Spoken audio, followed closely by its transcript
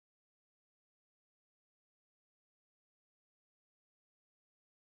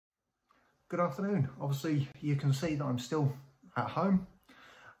Good afternoon. Obviously you can see that I'm still at home,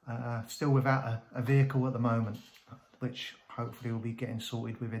 still without a vehicle at the moment, which hopefully will be getting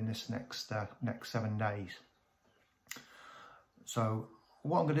sorted within this next 7 days. So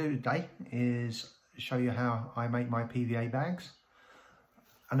what I'm going to do today is show you how I make my PVA bags.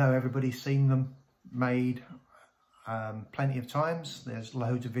 I know everybody's seen them made plenty of times. There's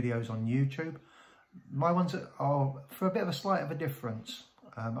loads of videos on YouTube. My ones are for a bit of a slight of a difference.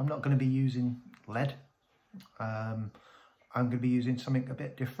 I'm not going to be using lead. I'm going to be using something a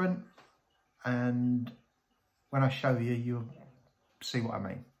bit different, and when I show you, you'll see what I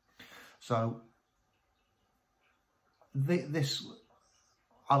mean. So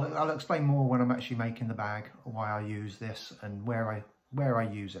I'll explain more when I'm actually making the bag, why I use this and where I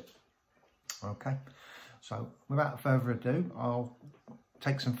use it. Okay, so without further ado, I'll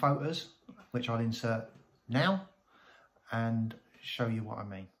take some photos which I'll insert now and show you what I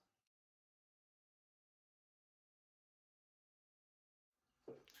mean.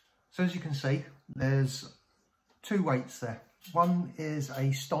 So as you can see, there's two weights there. One is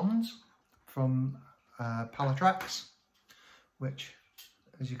a Stons from Pellets, which,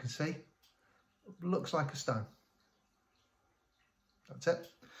 as you can see, looks like a stone. That's it.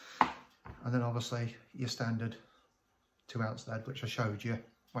 And then obviously your standard 2-ounce lead, which I showed you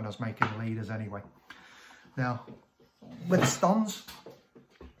when I was making the leaders anyway. Now, with the Stons,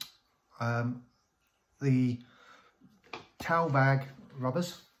 the towel bag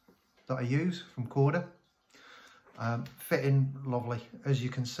rubbers that I use from Corda fit in lovely. As you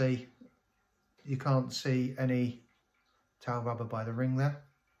can see, you can't see any towel rubber by the ring there,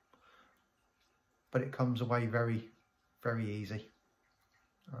 but it comes away very, very easy.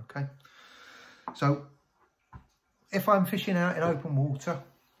 Okay, so if I'm fishing out in open water,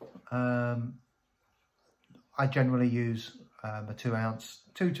 I generally use a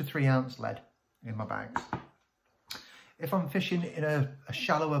 2 to 3 ounce lead in my bags. If I'm fishing in a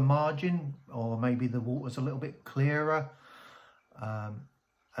shallower margin, or maybe the water's a little bit clearer, and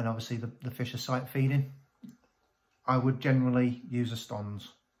obviously the fish are sight feeding, I would generally use a Stons.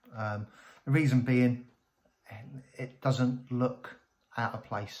 The reason being, it doesn't look out of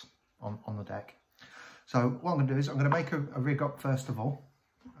place on the deck. So what I'm going to do is I'm going to make a rig up first of all,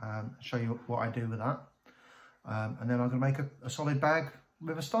 show you what I do with that. And then I'm going to make a solid bag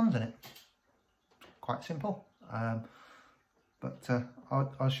with a Stons in it. Quite simple, but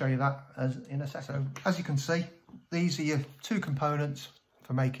I'll show you that in a second. So as you can see, these are your two components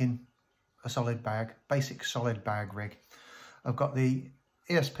for making a solid bag, basic solid bag rig. I've got the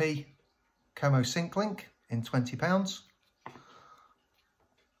ESP Como Sink Link in 20 pounds.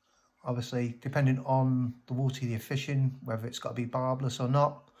 Obviously, depending on the water you're fishing, whether it's got to be barbless or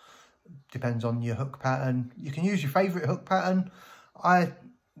not, depends on your hook pattern. You can use your favourite hook pattern.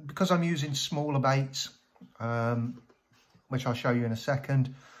 Because I'm using smaller baits, which I'll show you in a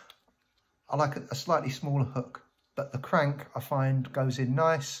second, I like a slightly smaller hook, but the crank I find goes in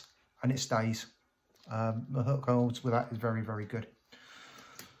nice and it stays. The hook holds with that is very, very good.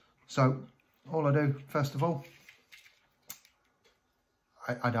 So all I do first of all,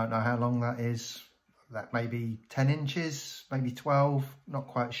 I don't know how long that is. That may be 10 inches, maybe 12, not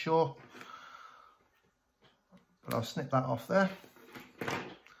quite sure. But I'll snip that off there.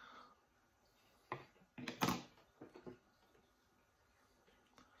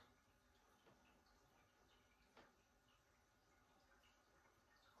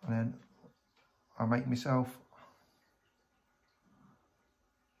 And then I'll make myself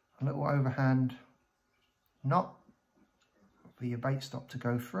a little overhand knot for your bait stop to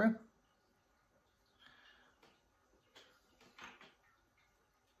go through.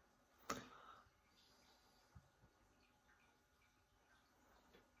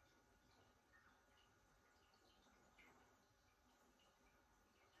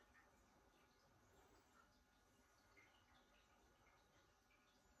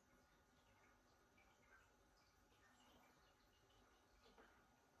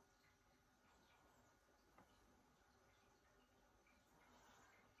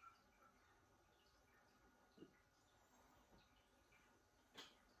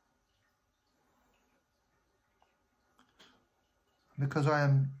 Because I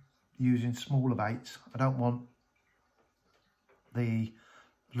am using smaller baits, I don't want the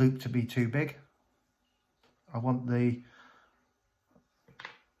loop to be too big. I want the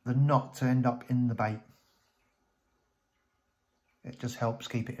knot to end up in the bait. It just helps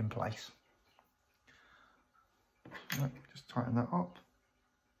keep it in place. Right, just tighten that up.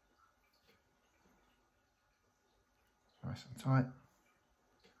 Nice and tight.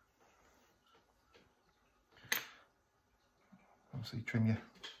 Obviously trim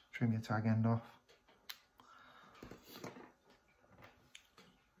trim your tag end off.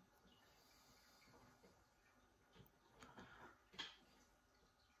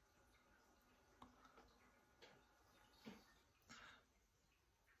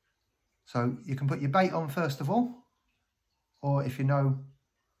 So you can put your bait on first of all, or if you know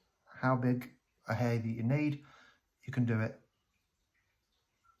how big a hair that you need, you can do it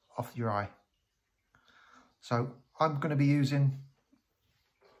off your eye. So I'm going to be using,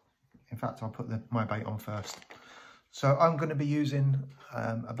 in fact I'll put my bait on first. So I'm going to be using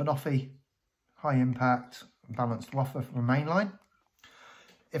a Banoffee high impact balanced waffer from mainline.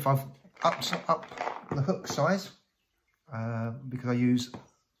 If I've upped up the hook size, because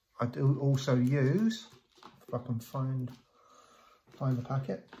I do also use, if I can find the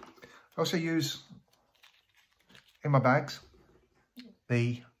packet, I also use in my bags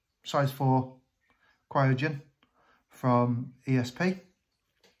the size 4 Cryogen from ESP.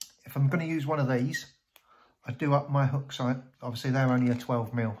 If I'm going to use one of these, I do up my hook size. Obviously they're only a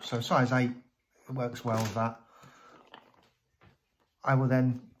 12mm, so size 8 it works well with that. I will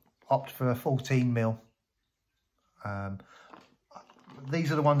then opt for a 14mm.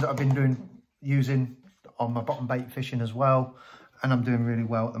 These are the ones that I've been using on my bottom bait fishing as well, and I'm doing really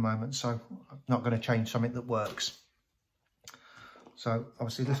well at the moment, so I'm not going to change something that works. So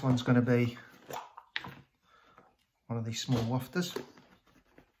obviously this one's going to be one of these small wafters.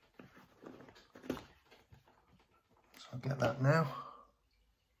 So I'll get that now.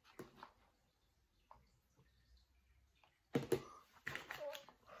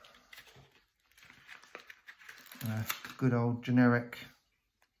 Good old generic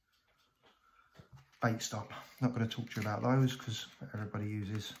bait stop. Not going to talk to you about those because everybody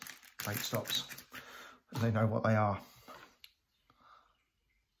uses bait stops and they know what they are.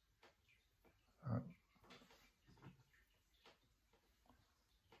 Right.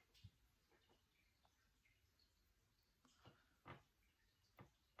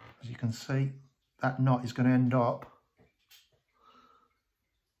 As you can see, that knot is going to end up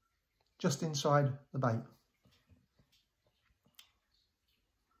just inside the bait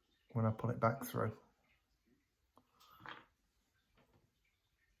when I pull it back through.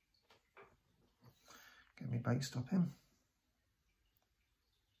 Get my bait stop in.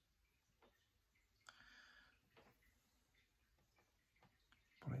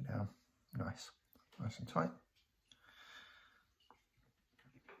 Pull it down. Nice and tight.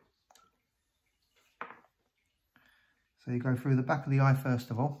 So you go through the back of the eye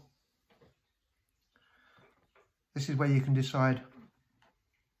first of all. This is where you can decide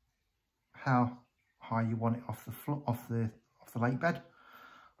how high you want it off the lake bed,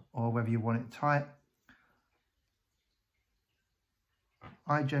 or whether you want it tight.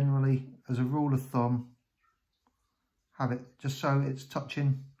 I generally, as a rule of thumb, have it just so it's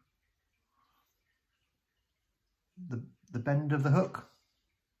touching the bend of the hook,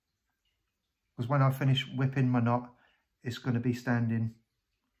 because when I finish whipping my knot, it's going to be standing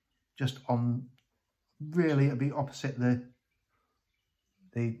just on, really it'll be opposite the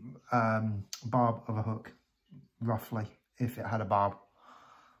barb of a hook, roughly, if it had a barb.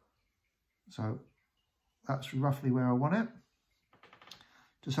 So that's roughly where I want it.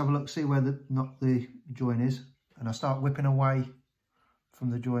 Just have a look, see where the join is, and I start whipping away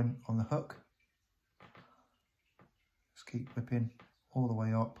from the join on the hook. Just keep whipping all the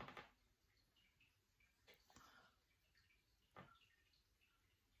way up.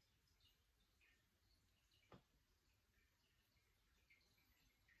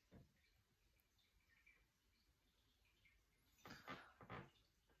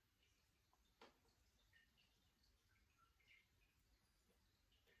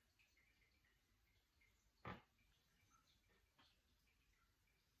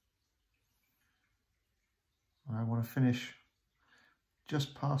 I want to finish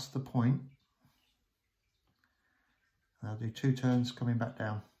just past the point. I'll do 2 turns coming back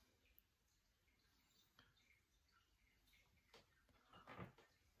down.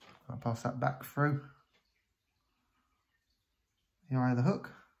 I'll pass that back through the eye of the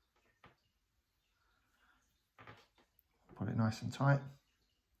hook. Put it nice and tight.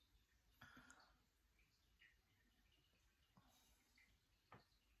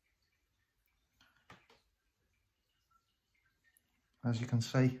 As you can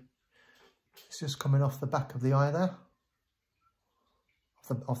see, it's just coming off the back of the eye there,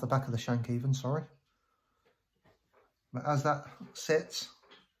 off the back of the shank even, sorry. But as that sits,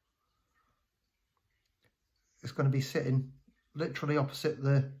 it's going to be sitting literally opposite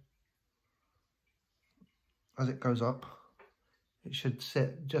as it goes up, it should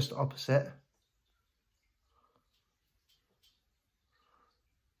sit just opposite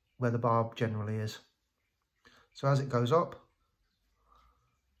where the barb generally is. So as it goes up,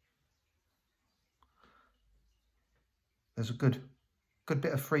 there's a good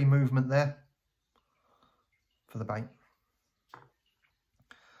bit of free movement there for the bait.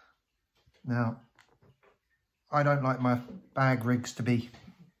 Now, I don't like my bag rigs to be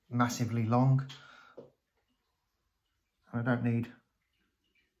massively long. I don't need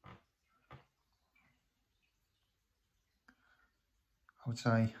I would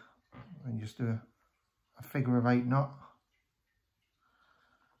say, and just do a figure of 8 knot.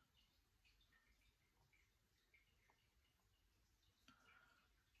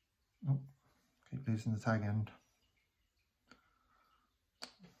 Oh, keep losing the tag end.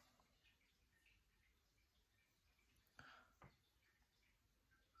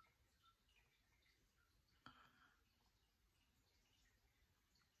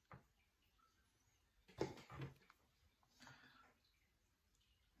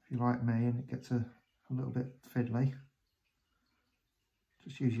 If you're like me and it gets a little bit fiddly,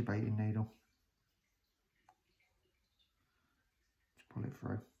 just use your baiting needle. Just pull it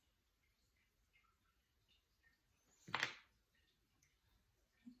through.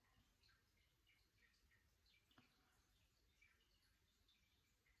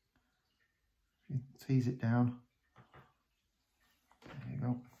 If you tease it down, there you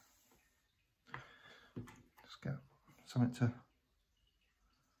go. Just get something to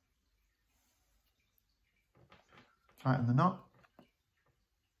tighten the knot,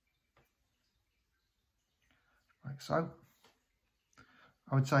 like so.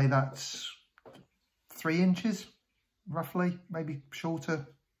 I would say that's 3 inches, roughly, maybe shorter,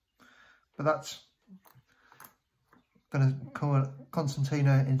 but that's going to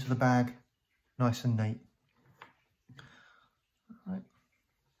concertina into the bag nice and neat. All right.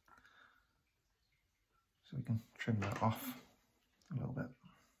 So we can trim that off a little bit.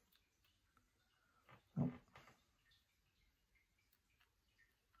 Oh.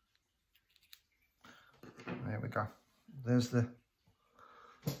 There we go. There's the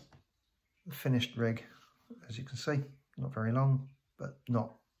finished rig. As you can see, not very long, but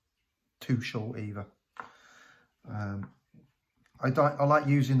not too short either. I like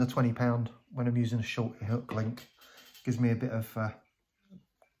using the 20 pound when I'm using a short hook link. Gives me a bit of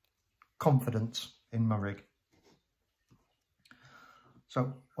confidence in my rig.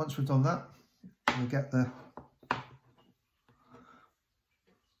 So once we've done that, we'll get the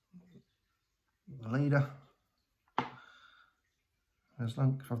leader. As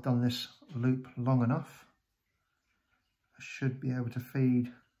long as I've done this loop long enough, I should be able to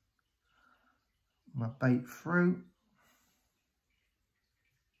feed my bait through.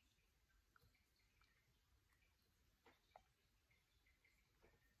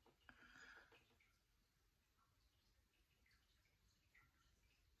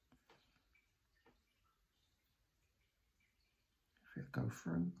 If it go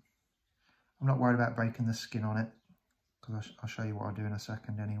through. I'm not worried about breaking the skin on it, because I'll show you what I'll do in a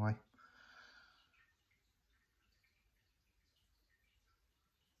second anyway.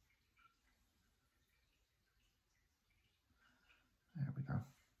 There we go.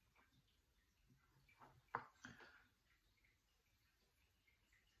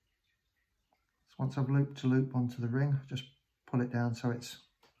 So once I've looped to loop onto the ring, just pull it down so it's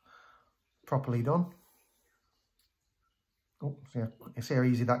properly done. Oh, see how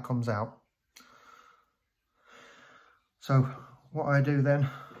easy that comes out. So what I do then,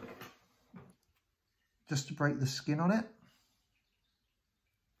 just to break the skin on it,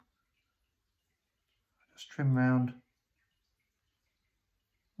 just trim round,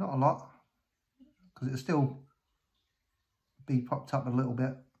 not a lot, because it'll still be popped up a little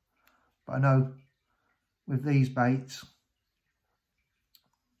bit, but I know with these baits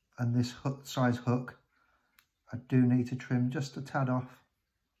and this size hook, I do need to trim just a tad off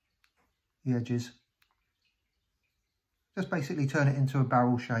the edges. Just basically turn it into a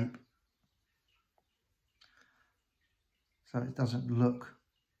barrel shape, so it doesn't look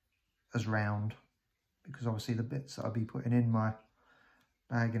as round, because obviously the bits that I'll be putting in my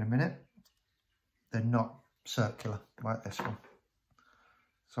bag in a minute, they're not circular like this one.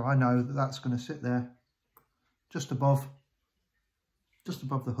 So I know that that's going to sit there just above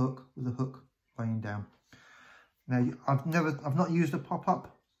the hook, with the hook laying down. Now I've not used a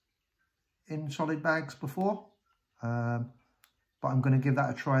pop-up in solid bags before, but I'm going to give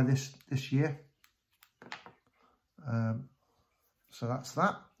that a try this year. So that's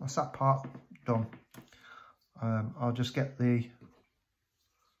that part done. I'll just get the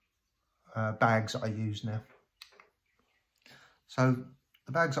bags that I use now. So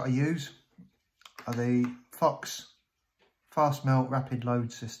the bags that I use are the Fox fast melt rapid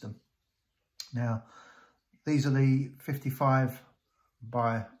load system. Now these are the 55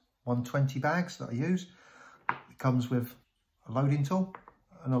 by 120 bags that I use. It comes with a loading tool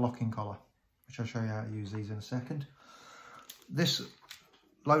and a locking collar, which I'll show you how to use these in a second. This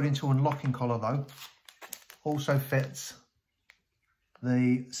loading tool and locking collar though also fits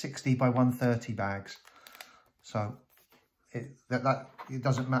the 60 by 130 bags, so it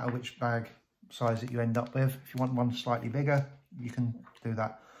doesn't matter which bag size that you end up with. If you want one slightly bigger, you can do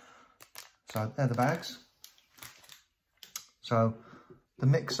that. So they're the bags. So the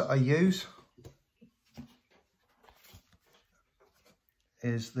mix that I use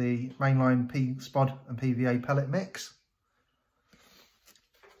is the mainline spod and PVA pellet mix.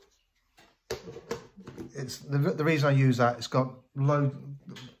 It's the reason I use that, it's got loads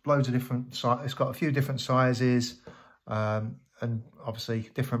of different sizes. It's got a few different sizes, and obviously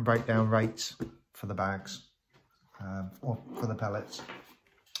different breakdown rates for the bags, or for the pellets.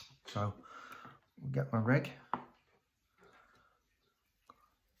 So get my rig.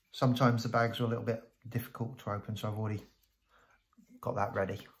 Sometimes the bags are a little bit difficult to open, so I've already got that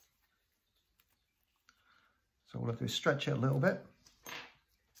ready. So all I do is stretch it a little bit.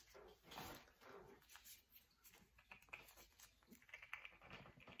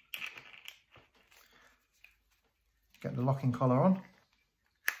 Get the locking collar on,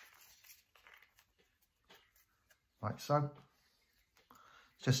 like so.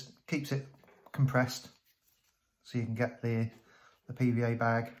 Just keeps it compressed so you can get the PVA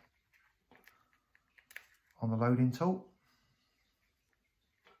bag on the loading tool.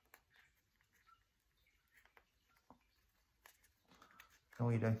 And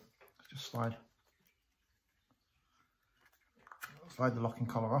all you do is just slide the locking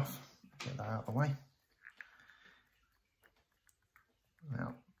collar off, get that out of the way.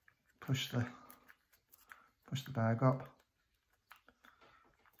 Now push the bag up.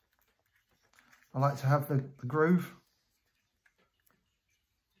 I like to have the groove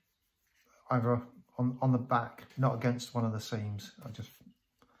either on the back, not against one of the seams.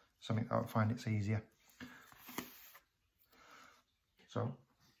 Something I find it's easier. So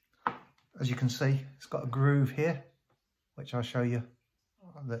as you can see, it's got a groove here, which I'll show you.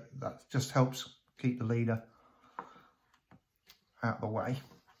 That just helps keep the leader out of the way.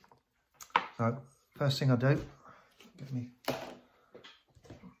 So first thing I do, get me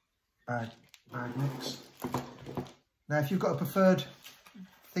bag mix. Now if you've got a preferred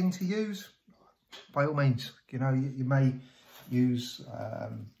thing to use, by all means, you know, you may use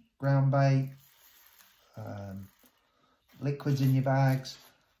ground bait, liquids in your bags.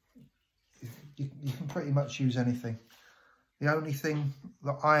 You can pretty much use anything. The only thing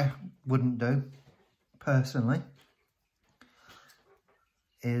that I wouldn't do personally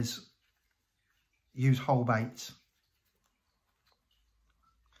is use whole baits.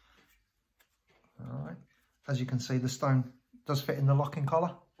 All right, as you can see, the stone does fit in the locking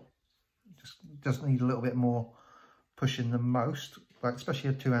collar. Just need a little bit more pushing than most, like especially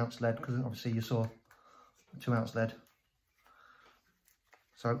a 2 ounce lead, because obviously you saw a 2 ounce lead.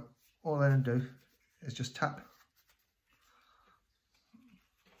 So all I'm going to do is just tap,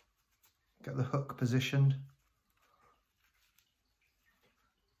 get the hook positioned,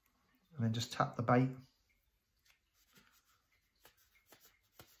 and then just tap the bait.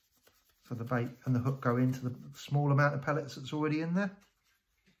 So the bait and the hook go into the small amount of pellets that's already in there.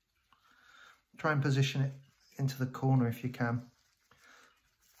 Try and position it into the corner if you can.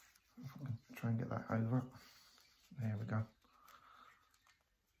 Try and get that over. There we go.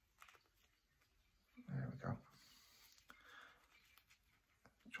 There we go.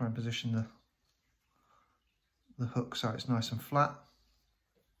 Try and position the hook so it's nice and flat.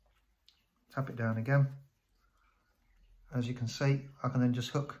 Tap it down again. As you can see, I can then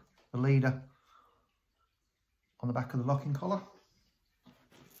just hook the leader on the back of the locking collar.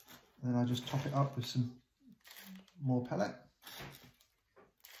 And then I just top it up with some more pellet.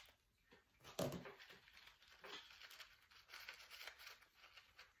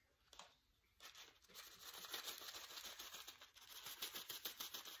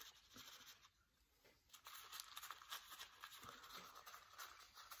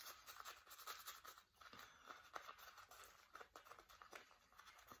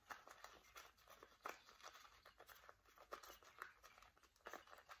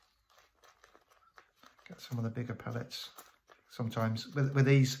 Get some of the bigger pellets. Sometimes with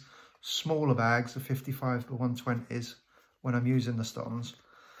these smaller bags, the 55 to 120s, when I'm using the stones,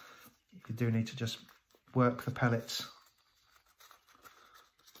 you do need to just work the pellets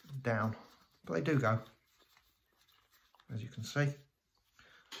down, but they do go, as you can see.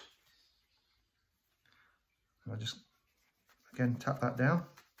 And I just again, tap that down.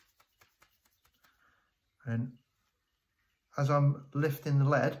 And as I'm lifting the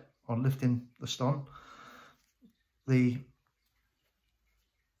lead, or lifting the stone, the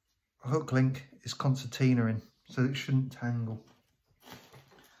hook link is concertinaing, so it shouldn't tangle.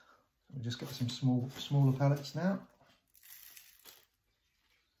 We'll just get some smaller pellets now,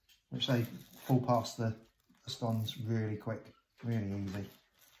 which they fall past the stones really quick, really easy.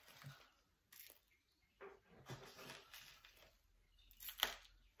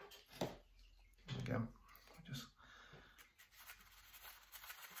 Again, just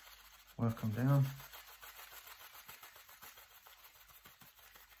work them down.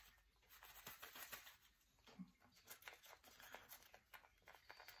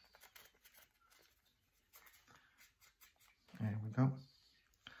 There we go.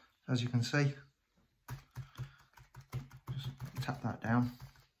 As you can see, just tap that down.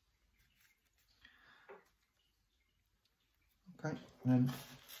 Okay, and then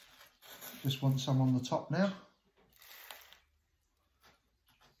just want some on the top now.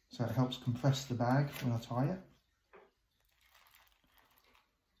 So it helps compress the bag when I tie it.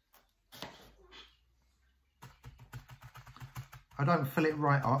 I don't fill it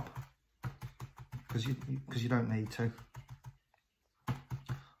right up because you don't need to.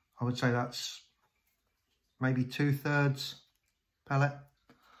 I would say that's maybe 2/3 pellet.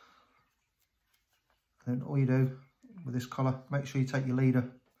 And then all you do with this collar, make sure you take your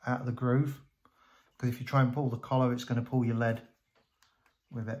leader out of the groove, because if you try and pull the collar, it's going to pull your lead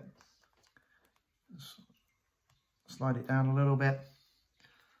with it. Just slide it down a little bit.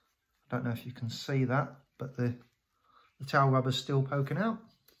 I don't know if you can see that, but the towel rubber's still poking out.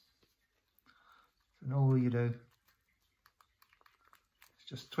 And all you do is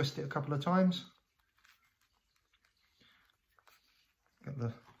just twist it a couple of times. Get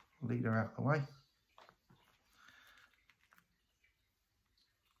the leader out of the way.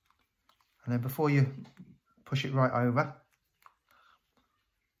 And then before you push it right over,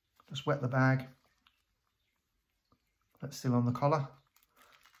 just wet the bag, that's still on the collar,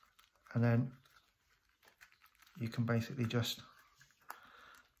 and then you can basically just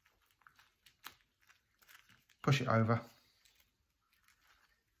push it over,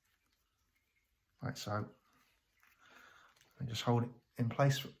 like so, and just hold it in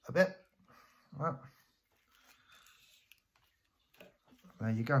place for a bit. Right. There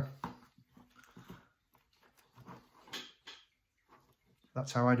you go.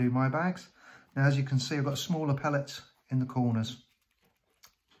 That's how I do my bags. Now, as you can see, I've got smaller pellets in the corners,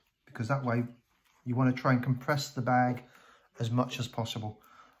 because that way you want to try and compress the bag as much as possible.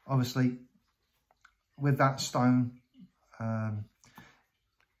 Obviously, with that stone,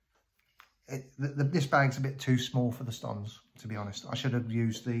 this bag's a bit too small for the stones, to be honest. I should have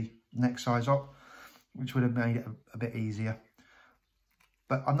used the next size up, which would have made it a bit easier.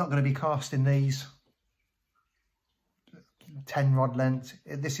 But I'm not going to be casting these 10 rod length.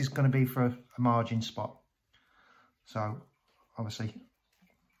 This is going to be for a margin spot. So obviously,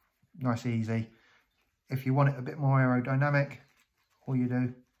 nice easy. If you want it a bit more aerodynamic, all you do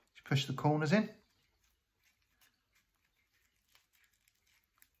is push the corners in.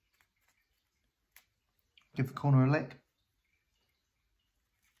 Give the corner a lick.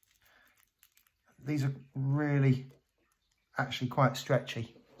 These are really actually quite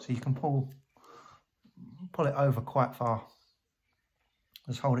stretchy, so you can pull it over quite far.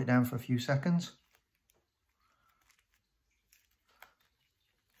 Just hold it down for a few seconds.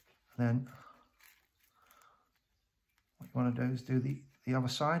 And then what you want to do is do the other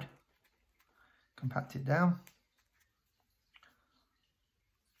side. Compact it down.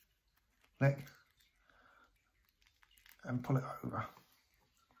 Lick. And pull it over.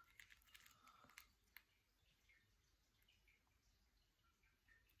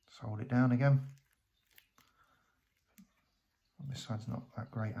 Just hold it down again. This side's not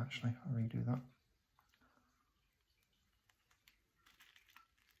that great actually, I'll redo that.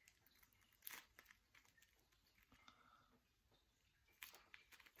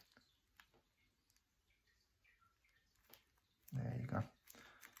 There you go.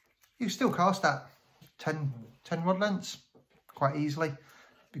 You still cast that 10 rod lengths quite easily,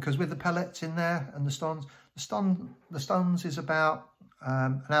 because with the pellets in there and the stones is about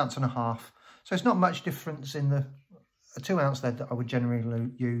 1.5 ounces. So it's not much difference in a 2 ounce lead that I would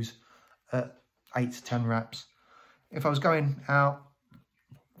generally use at 8 to 10 wraps. If I was going out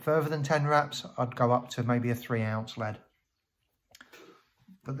further than 10 wraps, I'd go up to maybe a 3 ounce lead.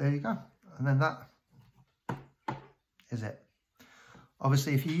 But there you go. And then that is it.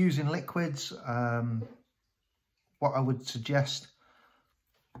 Obviously, if you're using liquids, what I would suggest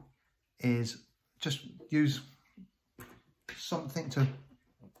is just use something to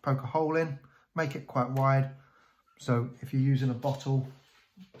poke a hole in, make it quite wide. So if you're using a bottle,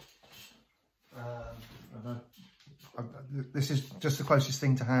 this is just the closest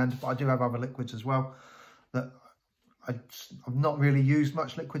thing to hand, but I do have other liquids as well that I've not really used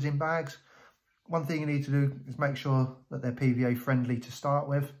much liquids in bags. One thing you need to do is make sure that they're PVA friendly to start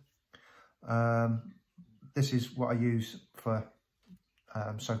with. This is what I use for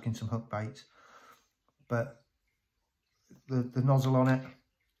soaking some hook bait, but the nozzle on it,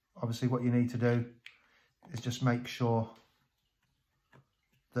 obviously what you need to do is just make sure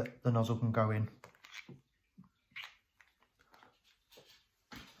that the nozzle can go in.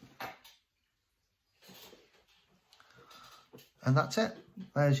 And that's it.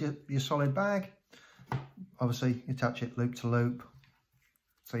 There's your solid bag. Obviously you attach it loop to loop.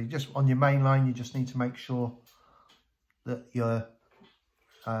 So you just, on your main line, you just need to make sure that your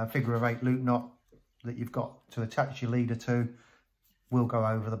figure of 8 loop knot that you've got to attach your leader to will go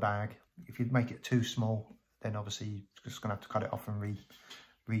over the bag. If you make it too small, then obviously you're just going to have to cut it off and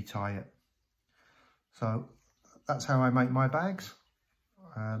retie it. So that's how I make my bags.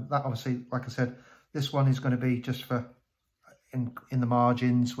 That obviously, like I said, this one is going to be just for in the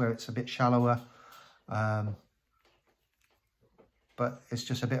margins where it's a bit shallower. But it's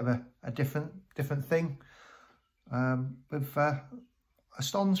just a bit of a different thing with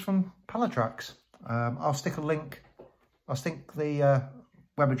stones from Pelletrax. I'll stick a link. I'll stick the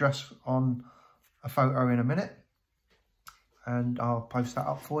web address on a photo in a minute, and I'll post that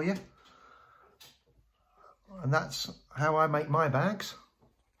up for you. And that's how I make my bags.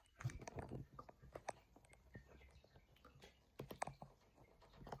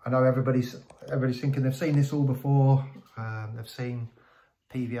 I know everybody's thinking they've seen this all before. They've seen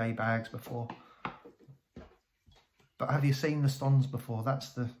PVA bags before, but have you seen the stones before? That's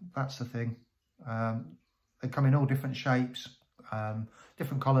the thing. They come in all different shapes,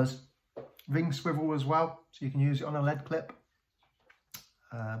 different colours, ring swivel as well, so you can use it on a lead clip.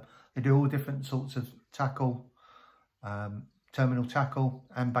 They do all different sorts of tackle, terminal tackle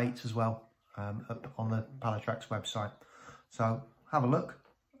and baits as well, up on the Pelletrax website. So have a look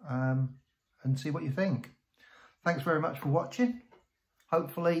and see what you think. Thanks very much for watching.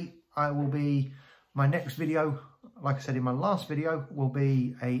 Hopefully my next video, like I said in my last video, will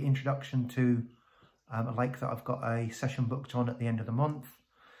be a introduction to a lake that I've got a session booked on at the end of the month.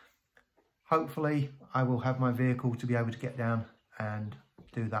 Hopefully I will have my vehicle to be able to get down and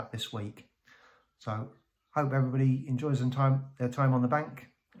do that this week. So hope everybody enjoys their time on the bank,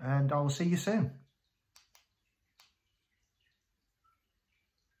 and I will see you soon.